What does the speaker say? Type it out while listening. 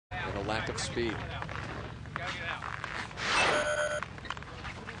a lack of speed.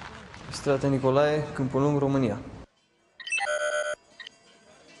 Strate Nicolae, Câmpul Lung, România.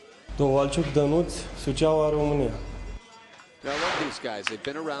 Dovalciuc, Suceava, România. Now, I love these guys. They've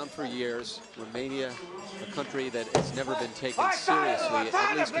been around for years. Romania, a country that has never been taken seriously,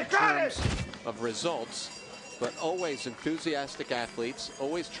 at least in terms of results, but always enthusiastic athletes,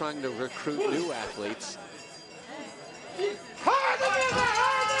 always trying to recruit new athletes.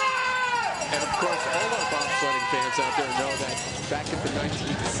 And of course, all our bobsledding fans out there know that back at the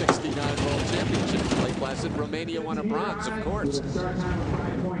 1969 World Championships in Lake Placid, Romania won a bronze, of course.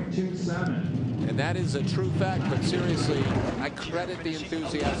 And that is a true fact, but seriously, I credit the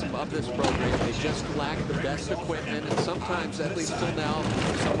enthusiasm of this program. They just lack the best equipment, and sometimes, at least till now,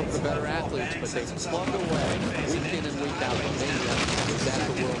 some of the better athletes, but they plug away week in and week out. Romania is at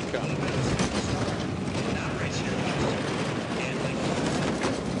the World Cup.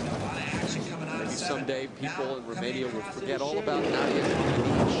 Maybe someday people in Romania will forget all about Nadia and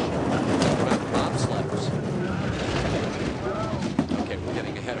about bobsledders. Okay, we're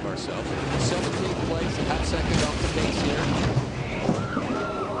getting ahead of ourselves. 17th place, half second off the pace here.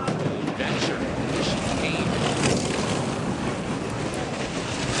 Venture, chicane.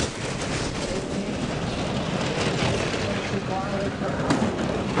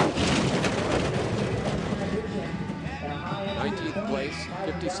 Place,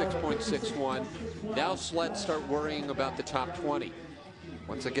 56.61. Now sleds start worrying about the top 20.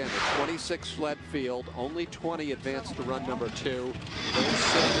 Once again, the 26 sled field, only 20 advanced to run number 2. Those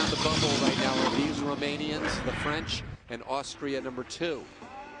sitting on the bubble right now are these Romanians, the French, and Austria number 2.